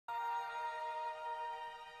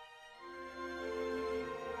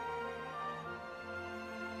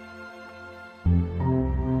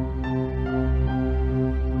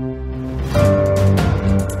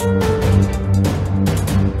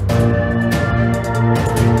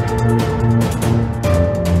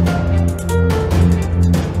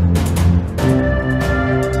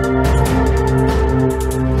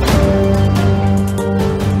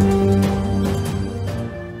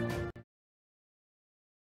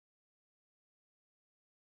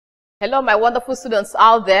Hello, my wonderful students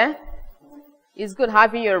out there. It's good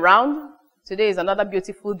having you around. Today is another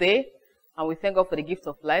beautiful day, and we thank God for the gift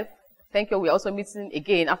of life. Thank you. We're also meeting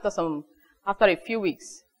again after a few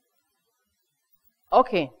weeks.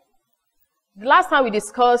 Okay. The last time we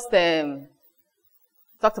discussed,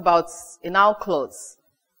 talked about a noun clause.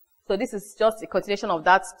 So this is just a continuation of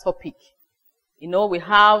that topic. You know, we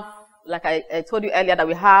have, like I told you earlier, that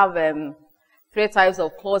we have 3 types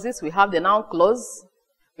of clauses. We have the noun clause.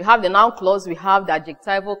 We have the noun clause, we have the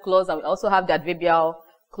adjectival clause, and we also have the adverbial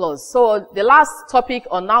clause. So the last topic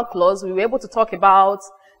on noun clause, we were able to talk about,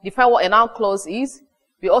 define what a noun clause is.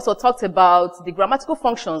 We also talked about the grammatical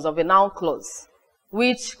functions of a noun clause,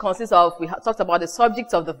 which consists of, we talked about the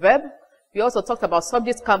subject of the verb. We also talked about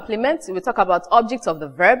subject complement. We talked about objects of the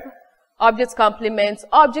verb, object complement,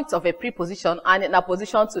 object of a preposition, and in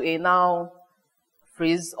opposition to a noun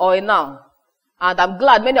phrase or a noun. And I'm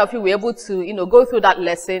glad many of you were able to, go through that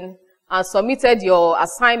lesson and submitted your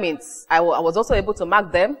assignments. I was also able to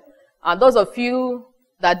mark them. And those of you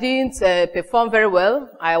that didn't perform very well,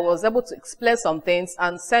 I was able to explain some things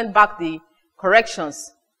and send back the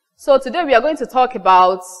corrections. So today we are going to talk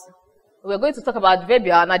about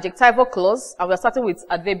adverbial and adjectival clause, and we're starting with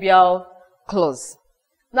adverbial clause.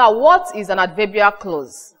 Now, what is an adverbial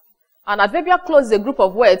clause? An adverbial clause is a group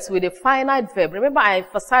of words with a finite verb. Remember, I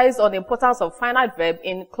emphasized on the importance of finite verb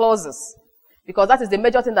in clauses, because that is the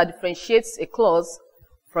major thing that differentiates a clause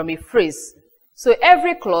from a phrase. So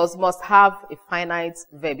every clause must have a finite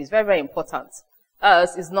verb. It's very, very important.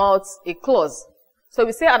 Else, it's not a clause. So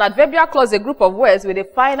we say an adverbial clause is a group of words with a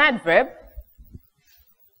finite verb.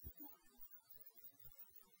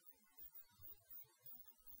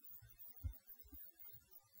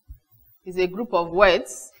 It's a group of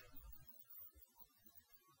words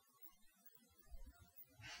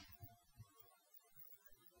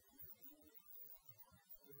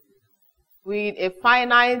with a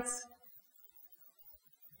finite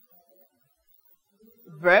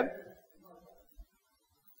verb.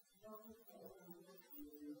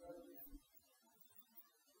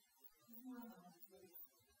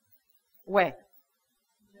 Where?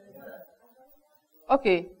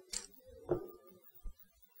 Okay.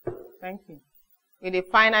 Thank you. With a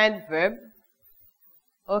finite verb,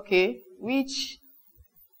 okay, which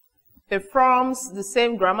performs the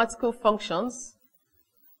same grammatical functions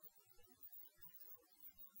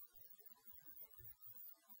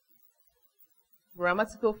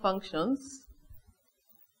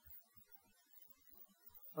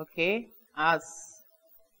okay, as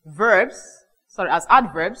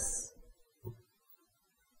adverbs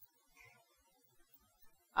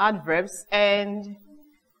and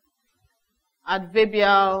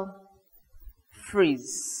adverbial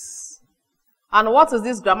phrase. And what is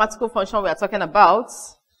this grammatical function we are talking about?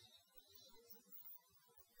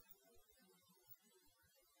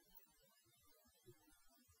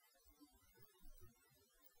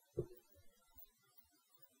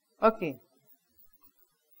 Okay.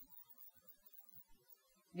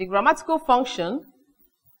 The grammatical function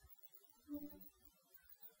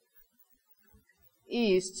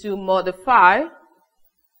is to modify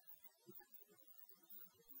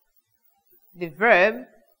the verb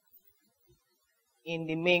in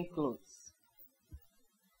the main clause.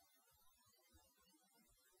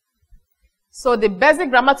 So the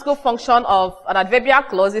basic grammatical function of an adverbial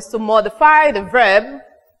clause is to modify the verb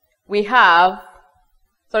we have.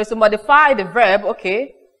 Sorry, to modify the verb,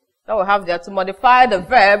 okay, that we have there, to modify the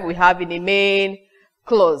verb we have in the main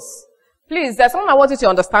clause. Please, there's something I want you to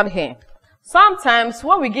understand here. Sometimes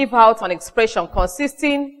when we give out an expression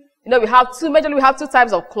consisting, we have majorly we have 2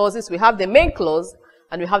 types of clauses. We have the main clause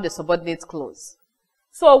and we have the subordinate clause.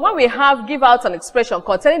 So when we give out an expression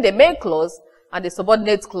containing the main clause and the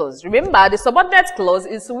subordinate clause, remember the subordinate clause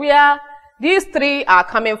is where these 3 are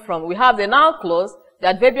coming from. We have the noun clause, the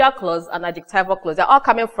adverbial clause, and adjectival clause. They're all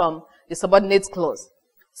coming from the subordinate clause.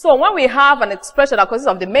 So when we have an expression that consists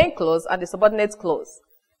of the main clause and the subordinate clause,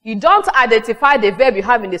 you don't identify the verb you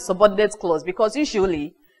have in the subordinate clause, because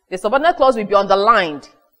usually the subordinate clause will be underlined.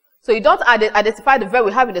 So you don't identify the verb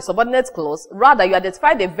we have in the subordinate clause, rather you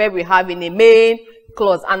identify the verb we have in the main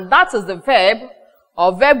clause. And that is the verb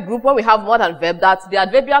or verb group, when we have more than verb, that the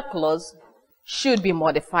adverbial clause should be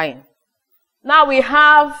modifying. Now when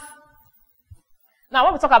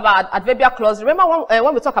we talk about adverbial clause, remember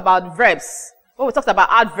when we talk about verbs, when we talked about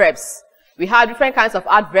adverbs, we have different kinds of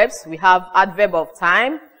adverbs. We have adverb of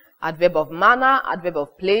time, adverb of manner, adverb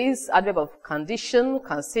of place, adverb of condition,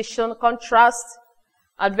 concession, contrast,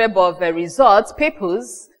 adverb of result,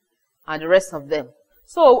 purpose, and the rest of them.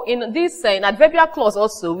 So in this in adverbial clause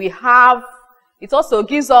also, we have it also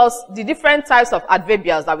gives us the different types of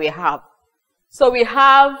adverbials that we have. So we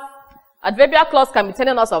have adverbial clause can be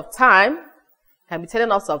telling us of time, can be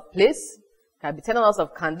telling us of place, can be telling us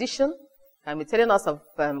of condition, can be telling us of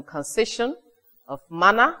concession, of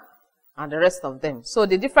manner, and the rest of them. So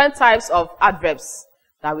the different types of adverbs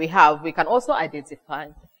that we have, we can also identify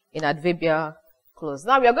in adverbial clause.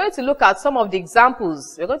 Now we are going to look at some of the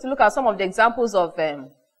examples. We're going to look at some of the examples of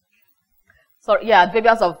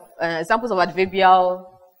examples of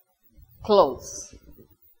adverbial clause.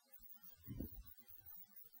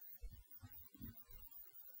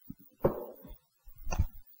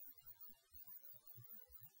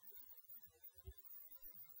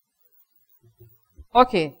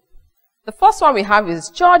 Okay, the first one we have is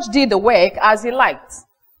George did the work as he liked.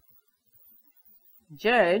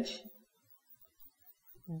 George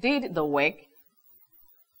did the work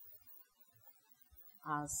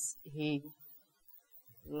as he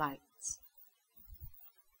liked.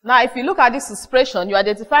 Now, if you look at this expression, you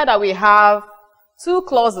identify that we have two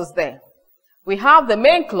clauses there. We have the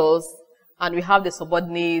main clause and we have the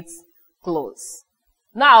subordinate clause.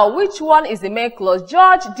 Now, which one is the main clause?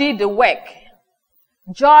 George did the work.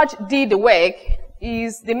 George did the work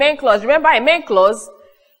is the main clause. Remember, a main clause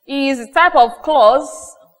is a type of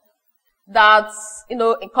clause that,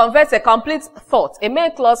 it conveys a complete thought. A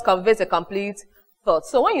main clause conveys a complete thought.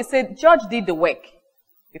 So when you say George did the work,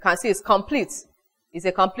 you can see it's complete. It's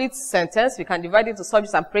a complete sentence. We can divide it into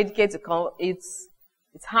subjects and predicates. It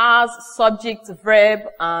has subject, verb,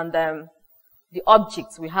 and the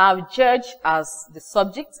object. We have George as the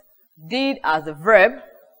subject, did as the verb,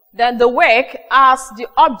 then the work as the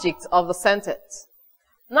object of the sentence.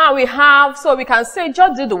 Now we have, so we can say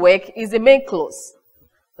George did the work is the main clause.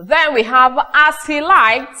 Then we have as he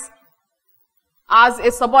liked as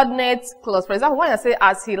a subordinate clause. For example, when I say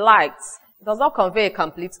as he liked, it does not convey a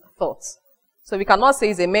complete thought. So we cannot say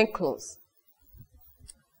it's a main clause.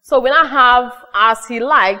 So we now have as he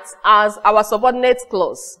liked as our subordinate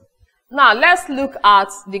clause. Now let's look at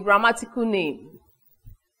the grammatical name.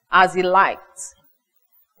 As he liked.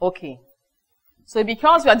 Okay. So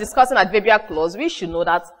because we are discussing adverbial clause, we should know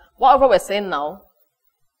that whatever we're saying now,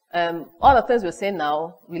 all the things we're saying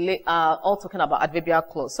now, are all talking about adverbial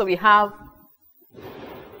clause. So we have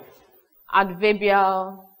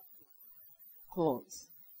adverbial clause.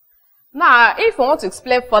 Now, if we want to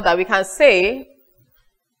explain further, we can say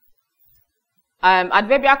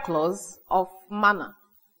adverbial clause of manner.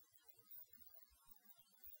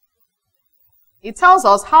 It tells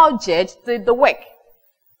us how George did the work.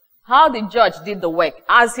 How the judge did the work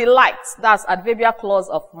as he liked. That's adverbial clause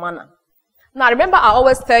of manner. Now remember, I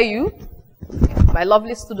always tell you, my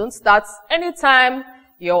lovely students, that anytime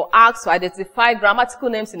you're asked to identify grammatical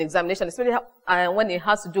names in examination, especially when it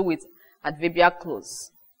has to do with adverbial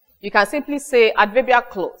clause, you can simply say adverbial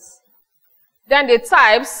clause. Then the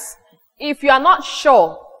types, if you are not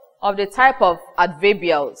sure of the type of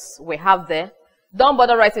adverbials we have there, don't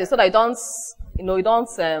bother writing it so that it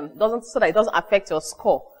doesn't affect your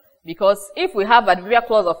score. Because if we have adverbial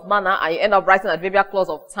clause of manner and you end up writing adverbial clause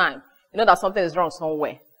of time, you know that something is wrong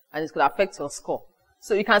somewhere and it could affect your score.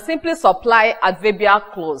 So you can simply supply adverbial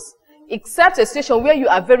clause, except a situation where you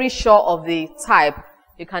are very sure of the type,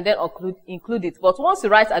 you can then include it. But once you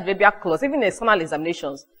write adverbial clause, even in external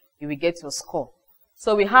examinations, you will get your score.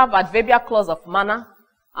 So we have adverbial clause of manner,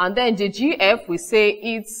 and then the GF, we say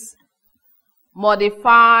it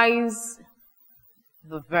modifies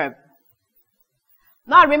the verb.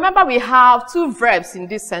 Now remember, we have two verbs in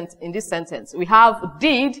this sentence. We have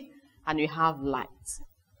did and we have liked.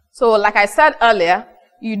 So like I said earlier,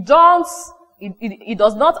 it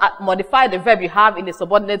does not modify the verb you have in the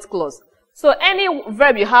subordinate clause. So any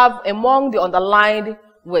verb you have among the underlined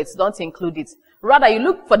words, don't include it. Rather, you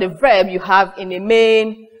look for the verb you have in the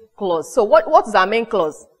main clause. So what is our main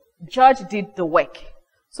clause? George did the work.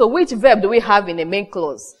 So which verb do we have in the main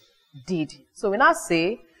clause? Did. So we now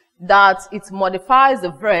say that it modifies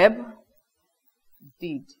the verb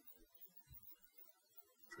did.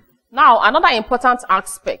 Now, another important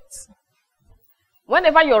aspect.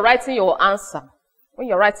 Whenever you're writing your answer, when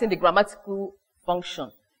you're writing the grammatical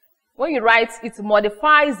function, when you write it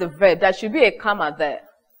modifies the verb, there should be a comma there.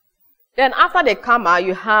 Then after the comma,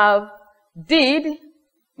 you have did,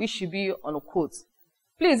 which should be on a quote.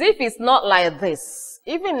 Please, if it's not like this,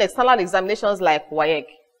 even in external examinations like WAEC,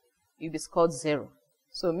 you'll be scored 0.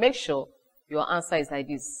 So make sure your answer is like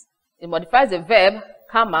this. It modifies the verb,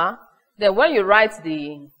 comma, then when you write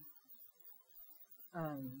the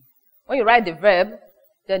verb,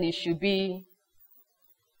 then it should be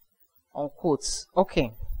on quotes.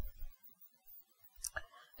 Okay.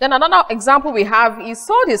 Then another example we have is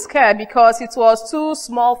sold his car because it was too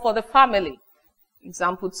small for the family.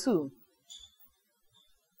 Example 2.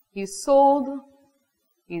 He sold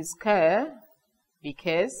his car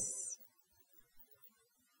because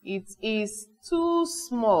it is too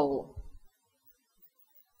small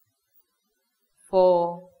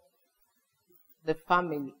for the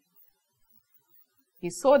family. He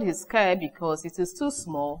sold his car because it is too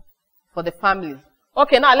small for the family.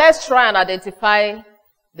 Okay, now let's try and identify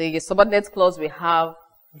the subordinate clause we have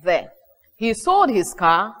there. He sold his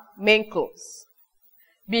car, main clause,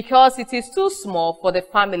 because it is too small for the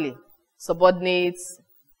family, subordinate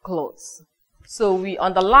clause. So we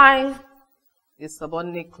underline the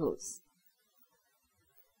subordinate clause.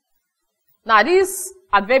 Now this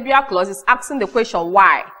adverbial clause is asking the question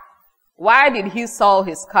why. Why did he sell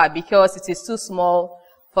his car? Because it is too small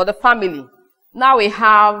for the family. Now we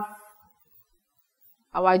have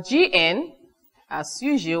our GN, as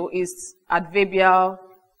usual, is adverbial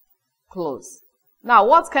clause. Now,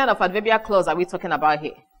 what kind of adverbial clause are we talking about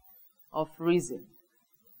here? Of reason.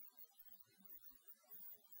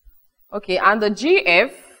 Okay, and the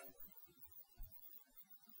GF,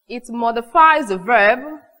 it modifies the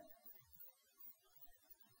verb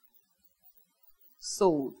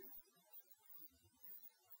sold.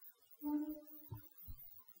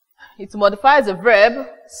 It modifies the verb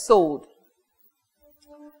sold.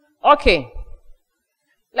 Okay.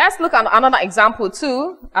 Let's look at another example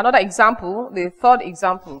too. Another example, the third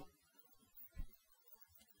example.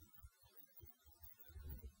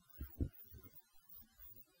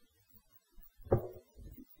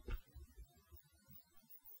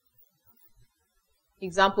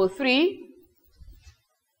 Example 3.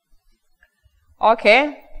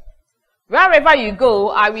 Okay. Wherever you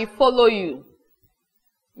go, I will follow you.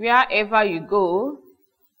 Wherever you go,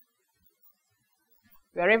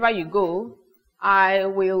 I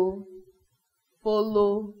will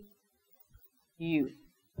follow you.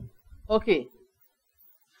 Okay.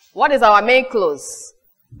 What is our main clause?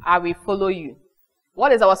 I will follow you.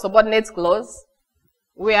 What is our subordinate clause?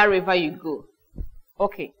 Wherever you go.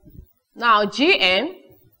 Okay. Now, GN,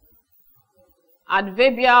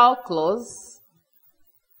 adverbial clause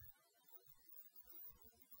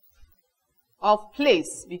of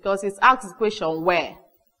place, because it asks the question where.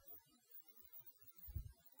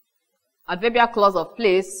 Adverbial clause of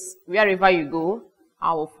place, wherever you go,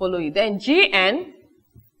 I will follow you. Then GN,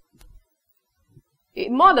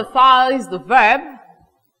 it modifies the verb.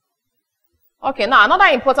 Okay, now another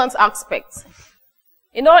important aspect.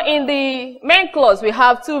 You know, in the main clause, we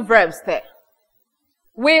have two verbs there.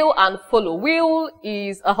 Will and follow. Will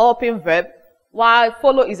is a helping verb, while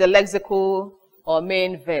follow is a lexical or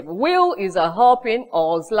main verb. Will is a helping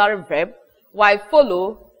or auxiliary verb, while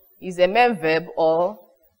follow is a main verb or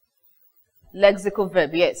lexical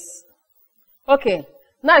verb. Yes. Okay.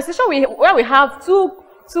 Now, especially where we have two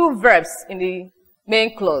verbs in the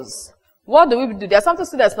main clause, what do we do? There's something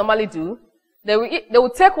students normally do. They will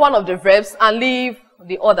take one of the verbs and leave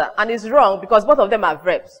the other, and it's wrong because both of them are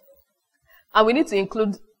verbs, and we need to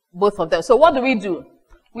include both of them. So what do?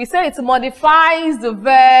 We say it modifies the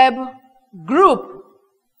verb group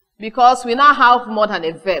because we now have more than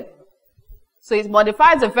a verb. So it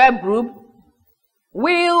modifies the verb group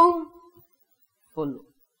will follow.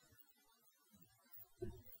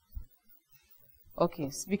 Okay,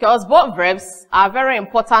 because both verbs are very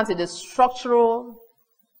important in the structural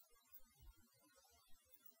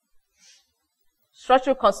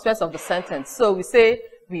constraints of the sentence. So we say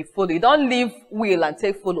we follow. You don't leave will and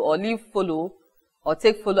take follow, or leave follow or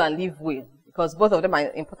take follow and leave will, because both of them are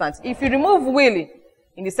important. If you remove will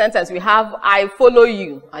in the sentence, we have I follow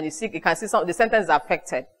you, and you can see the sentence is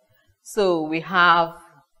affected. So we have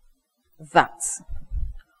that.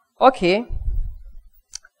 Okay.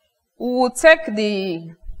 We'll take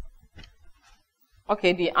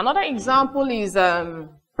another example is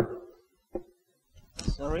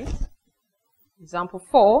example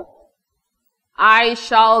 4. I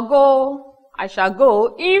shall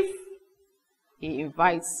go if he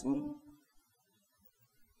invites me.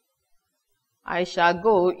 I shall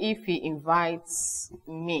go if he invites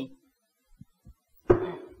me.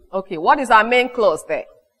 Okay, what is our main clause there?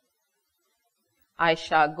 I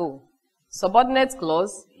shall go. Subordinate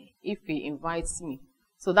clause, if he invites me.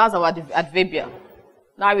 So that's our adverbial.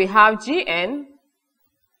 Now we have GN,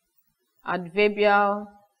 adverbial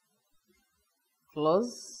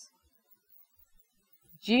clause.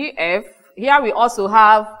 GF, here we also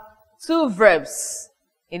have two verbs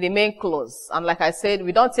in the main clause. And like I said,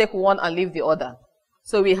 we don't take one and leave the other.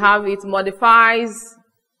 So we have it modifies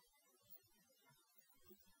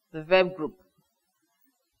the verb group.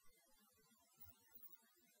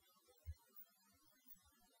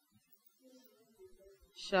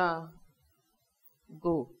 shall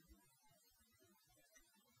go.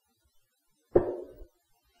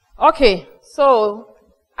 Okay, so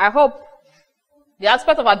I hope the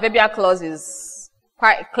aspect of adverbial clause is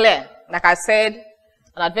quite clear. Like I said,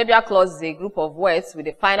 an adverbial clause is a group of words with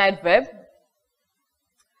a finite verb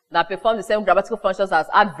that perform the same grammatical functions as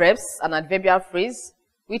adverbs and adverbial phrase,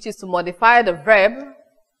 which is to modify the verb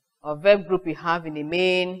or verb group we have in the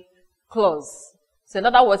main clause. So in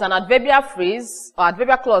other words, an adverbial phrase, or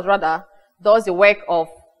adverbial clause rather, does the work of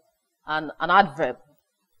an adverb.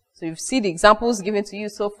 So you see the examples given to you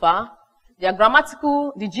so far. They are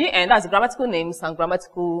grammatical, the GN, that's grammatical names and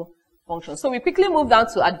grammatical functions. So we quickly move down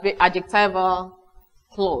to adjectival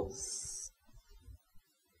clause.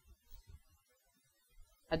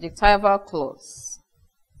 Adjectival clause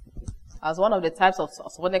as one of the types of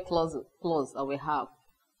subordinate clause that we have.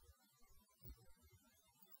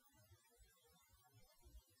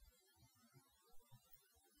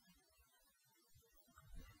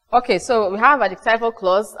 Okay, so we have adjectival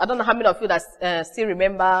clause. I don't know how many of you that still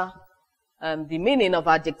remember the meaning of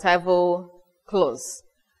adjectival clause.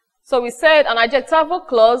 So we said an adjectival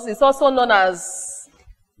clause is also known as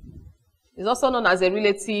a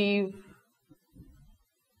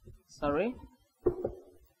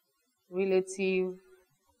relative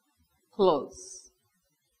clause.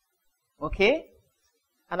 Okay?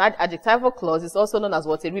 An adjectival clause is also known as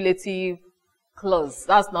what? A relative clause.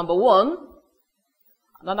 That's number one.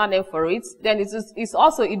 Another name for it. Then it does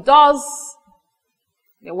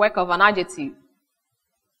the work of an adjective.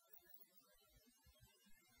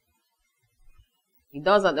 It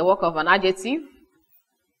does the work of an adjective.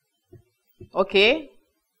 Okay.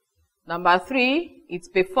 Number three, it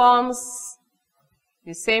performs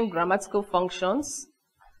the same grammatical functions.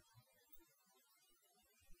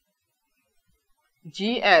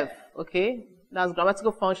 GF, okay, that's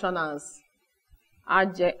grammatical function as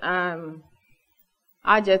adjectives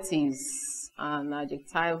and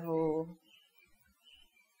adjectival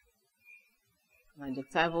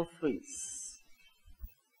phrase.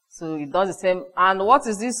 So it does the same. And what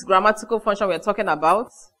is this grammatical function we're talking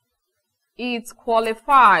about? It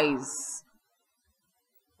qualifies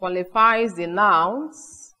the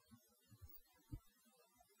nouns,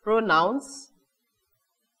 pronouns,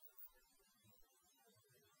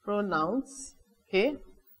 okay,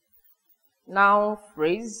 noun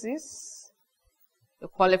phrases. It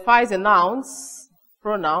qualifies the nouns,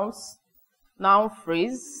 pronouns, noun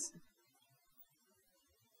phrase,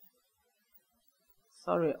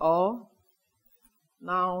 or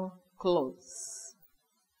noun clause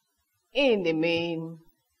in the main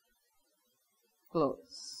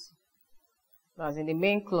clause. That's in the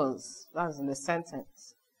main clause. That's in the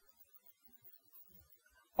sentence.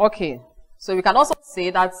 Okay. So we can also say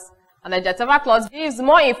that an adjectival clause gives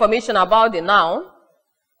more information about the noun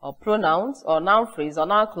or pronouns or noun phrase or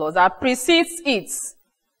noun clause that precedes it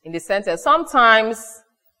in the sentence. Sometimes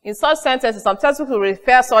in such sentences, sometimes we will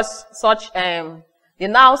refer the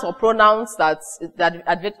nouns or pronouns that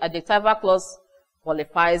adjectival clause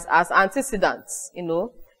qualifies as antecedents,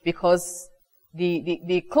 because the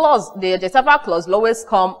adjectival clause will always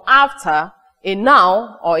come after a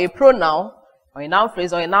noun or a pronoun or a noun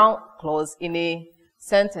phrase or a noun clause in a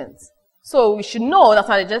sentence. So we should know that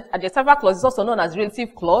an adjectival clause is also known as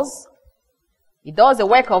relative clause. It does the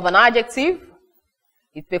work of an adjective.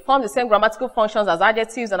 It performs the same grammatical functions as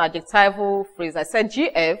adjectives and adjectival phrase. I said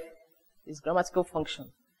GF is grammatical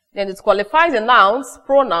function. Then it qualifies the nouns,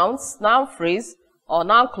 pronouns, noun phrase, or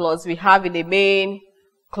noun clause we have in the main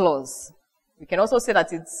clause. We can also say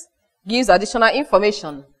that it gives additional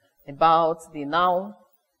information about the noun,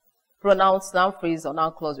 pronouns, noun phrase, or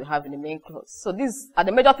noun clause we have in the main clause. So these are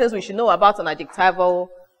the major things we should know about an adjectival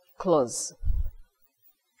clause.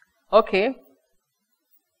 Okay.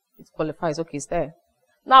 It qualifies. Okay, it's there.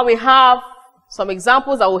 Now we have some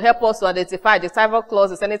examples that will help us to identify adjectival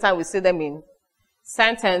clauses anytime we see them in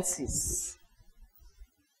sentences.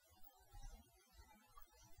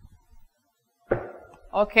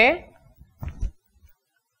 Okay.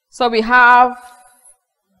 So we have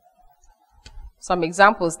some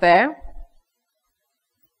examples there.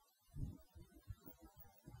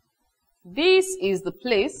 This is the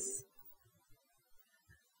place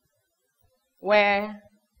where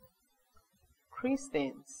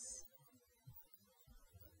Christians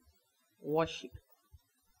worship.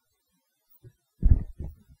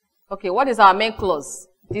 Okay, what is our main clause?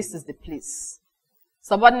 This is the place.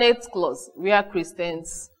 Subordinate clause, where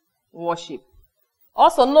Christians worship.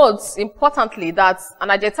 Also note, importantly, that an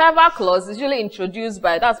adjectival clause is usually introduced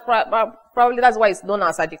by, that's why it's known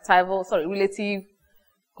as relative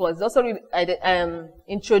clause. It's also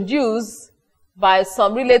introduced by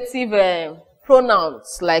some relative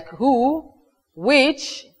pronouns like who,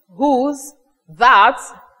 which, whose, that,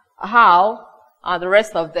 how, and the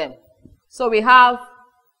rest of them. So we have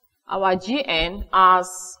our GN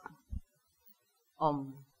as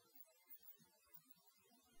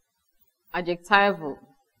adjectival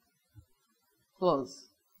clause.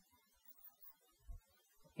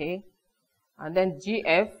 Okay. And then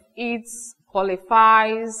GF, it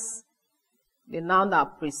qualifies the noun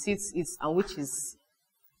that precedes it and which is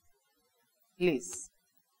place.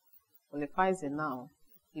 Qualifies the noun,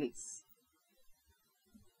 place.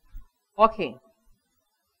 Okay.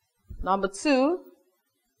 Number 2,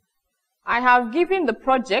 I have given the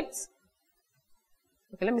project.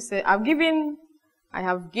 Okay, let me say, I have given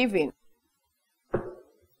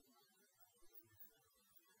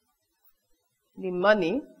the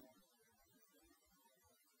money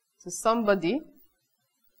to somebody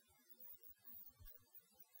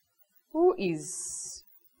who is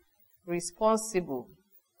responsible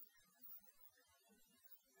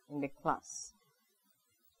in the class.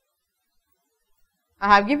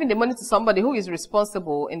 I have given the money to somebody who is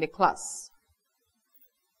responsible in the class.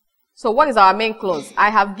 So what is our main clause? I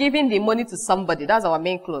have given the money to somebody. That's our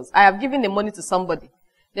main clause. I have given the money to somebody.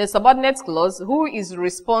 The subordinate clause, who is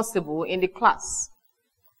responsible in the class.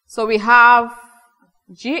 So we have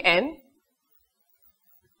GN,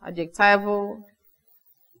 adjectival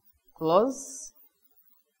clause.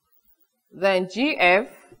 Then GF,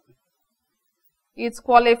 it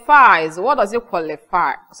qualifies. What does it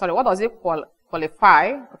qualify? Sorry, what does it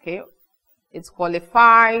qualify? Okay, it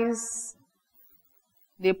qualifies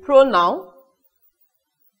the pronoun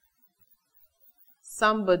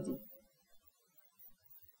somebody.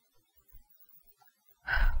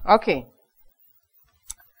 Okay.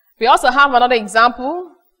 We also have another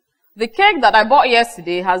example. The cake that I bought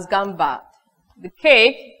yesterday has gone bad. The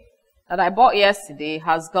cake that I bought yesterday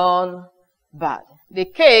has gone bad. The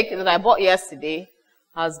cake that I bought yesterday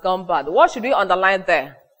has gone bad. What should we underline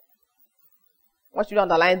there? What should we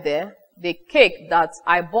underline there? The cake that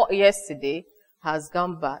I bought yesterday has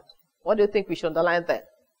gone bad. What do you think we should underline there?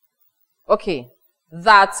 Okay.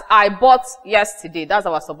 That I bought yesterday. That's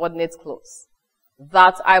our subordinate clause.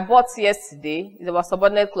 That I bought yesterday is our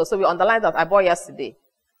subordinate clause. So we underline that I bought yesterday.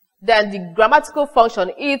 Then the grammatical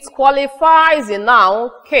function, it qualifies a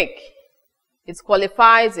noun, cake. It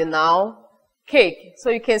qualifies a noun, cake.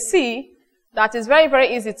 So you can see that it's very,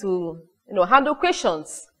 very easy to, handle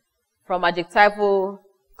questions from adjectival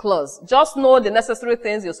clause. Just know the necessary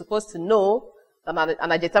things you're supposed to know.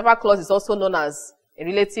 An adjectival clause is also known as a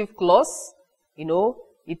relative clause.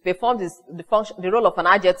 It performs the role of an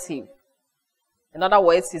adjective. In other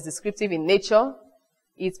words, it's descriptive in nature.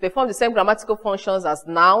 It performs the same grammatical functions as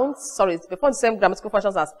nouns. Sorry, it performs the same grammatical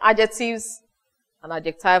functions as adjectives and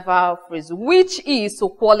adjectival phrase, which is to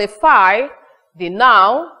qualify the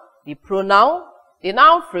noun, the pronoun, the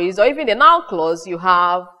noun phrase, or even the noun clause you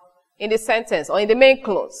have in the sentence or in the main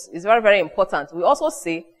clause. It's very, very important. We also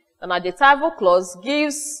say an adjectival clause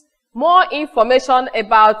gives more information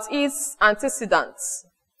about its antecedents.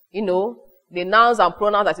 The nouns and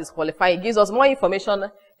pronouns that is qualified, it gives us more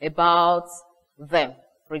information about them.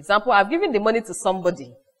 For example, I've given the money to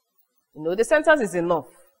somebody. The sentence is enough.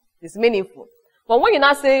 It's meaningful. But when you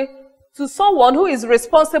now say, to someone who is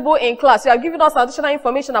responsible in class, you have given us additional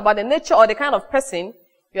information about the nature or the kind of person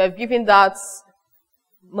you have given that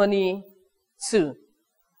money to.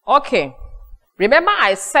 Okay. Remember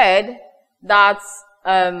I said that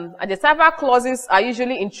adjectival clauses are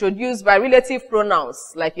usually introduced by relative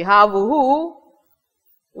pronouns, like you have who,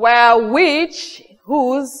 where, which,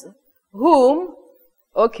 whose, whom,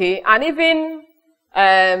 okay, and even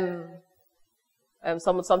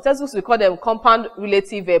some textbooks we call them compound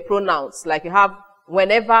relative pronouns, like you have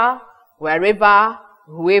whenever, wherever,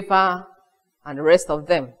 whoever, and the rest of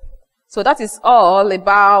them. So that is all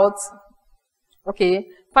about. Okay.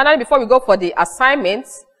 Finally, before we go for the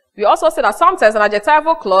assignments, we also say that sometimes an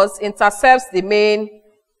adjectival clause intercepts the main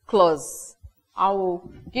clause. I will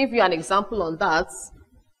give you an example on that.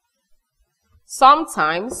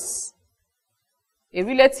 Sometimes a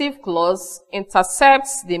relative clause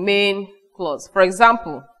intercepts the main clause. For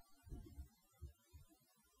example,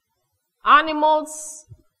 animals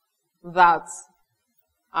that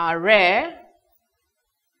are rare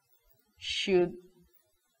should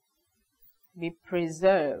be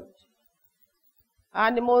preserved.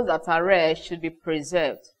 Animals that are rare should be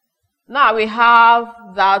preserved. Now we have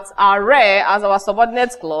that are rare as our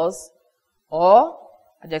subordinate clause or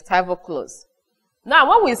adjectival clause. Now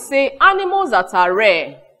when we say animals that are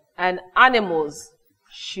rare and animals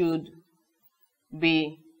should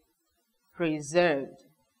be preserved,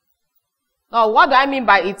 Now, what do I mean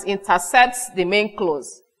by it intersects the main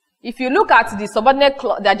clause? If you look at the subordinate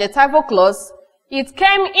clause, the adjectival clause, it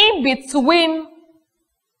came in between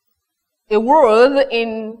a word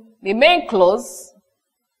in the main clause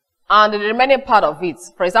and the remaining part of it.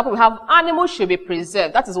 For example, we have animals should be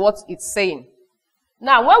preserved. That is what it's saying.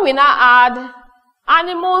 Now, when we now add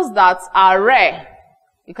animals that are rare,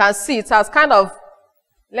 you can see it has kind of,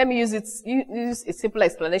 let me use a simple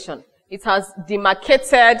explanation. It has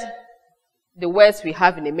demarcated the words we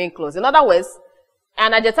have in the main clause. In other words,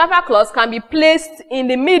 an adjectival clause can be placed in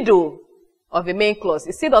the middle of the main clause.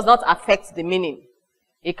 It still does not affect the meaning.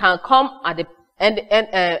 It can come at the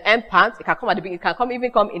end part, it can come at the beginning, it can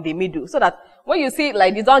even come in the middle. So that when you see it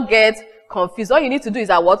like you don't get confused, all you need to do is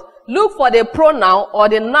that what? Look for the pronoun or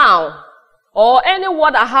the noun or any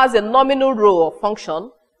word that has a nominal role or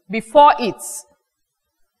function before it,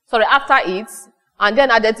 after it, and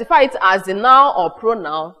then identify it as the noun or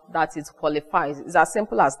pronoun that it qualifies. It's as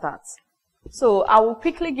simple as that. So I will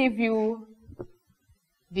quickly give you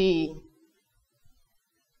the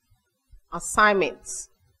assignments.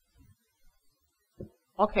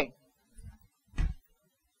 Okay.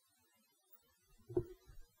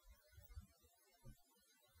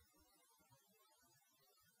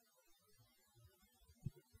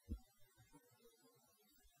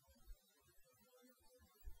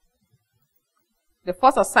 The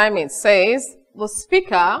first assignment says, the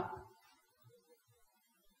speaker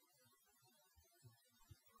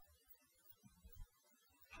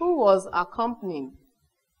who was accompanied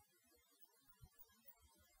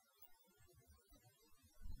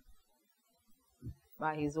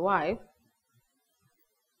by his wife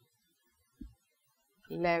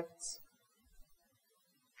left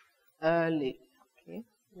early. Okay,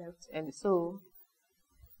 left early. So,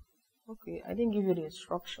 okay, I didn't give you the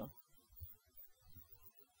instruction.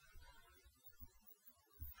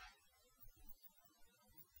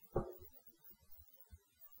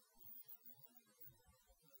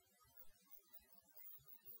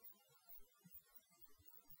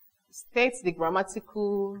 States the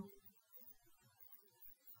grammatical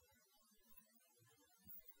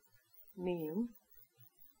name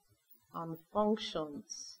and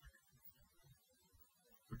functions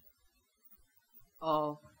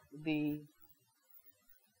of the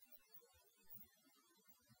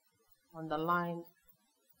underlined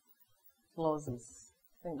clauses.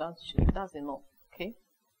 I think that's enough. Okay.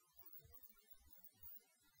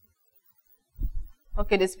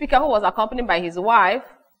 Okay, the speaker who was accompanied by his wife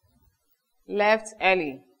left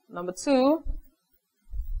early. Number 2,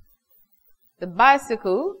 the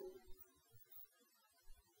bicycle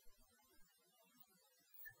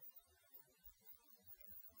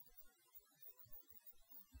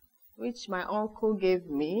which my uncle gave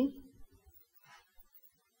me,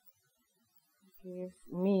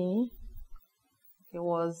 it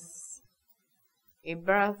was a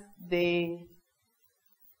birthday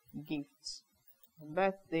gift, a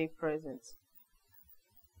birthday present.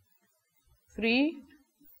 3,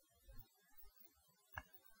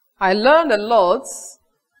 I learned a lot.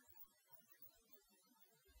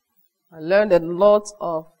 I learned a lot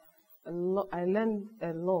of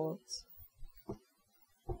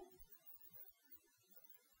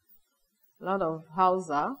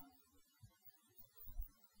Hausa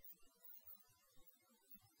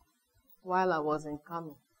while I was in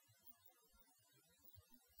Kano.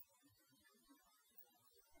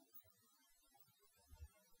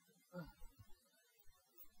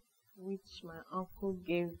 Which my uncle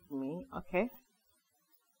gave me. Okay.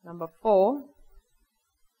 Number 4,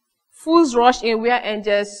 fools rush in where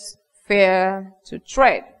angels fear to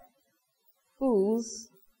tread. Fools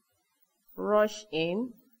rush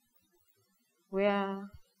in where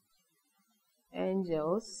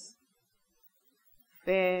angels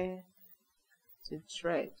fear to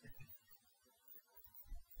tread.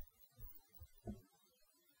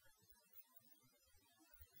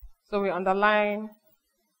 So we underline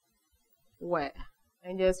where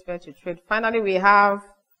angels fear to tread. Finally, we have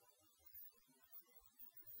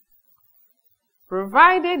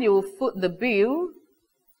provided you will foot the bill,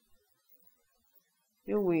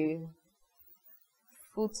 you will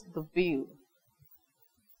foot the bill.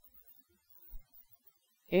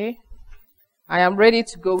 Okay, I am ready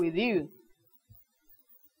to go with you.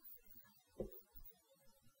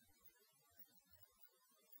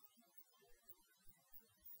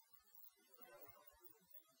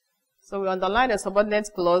 So we underline the subordinate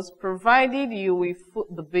clause, provided you will foot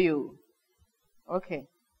the bill. Okay.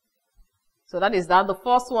 So that is that. The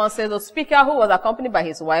first one says the speaker who was accompanied by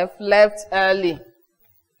his wife left early.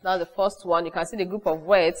 That's the first one. You can see the group of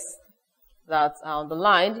words that are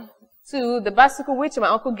underlined. 2, the bicycle which my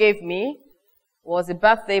uncle gave me. was a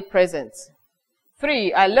birthday present.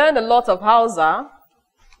 3, I learned a lot of Hausa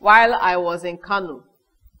while I was in Kano.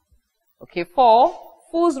 Okay, 4,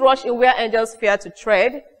 fools rush in where angels fear to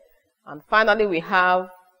tread. And finally, we have,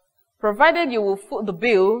 provided you will foot the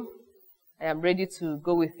bill, I am ready to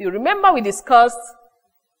go with you. Remember, we discussed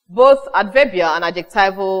both adverbial and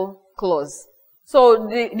adjectival clause. So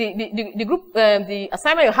the group, the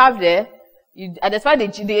assignment you have there, you identify the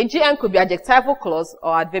GN could be adjectival clause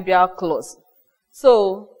or adverbial clause.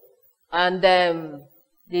 So, and the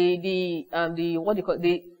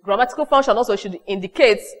grammatical function also should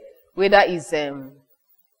indicate whether it's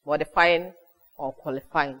modifying or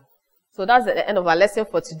qualifying. So that's the end of our lesson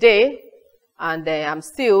for today. And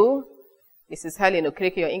this is Helen,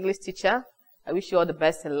 your English teacher. I wish you all the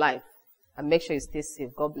best in life. And make sure you stay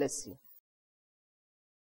safe. God bless you.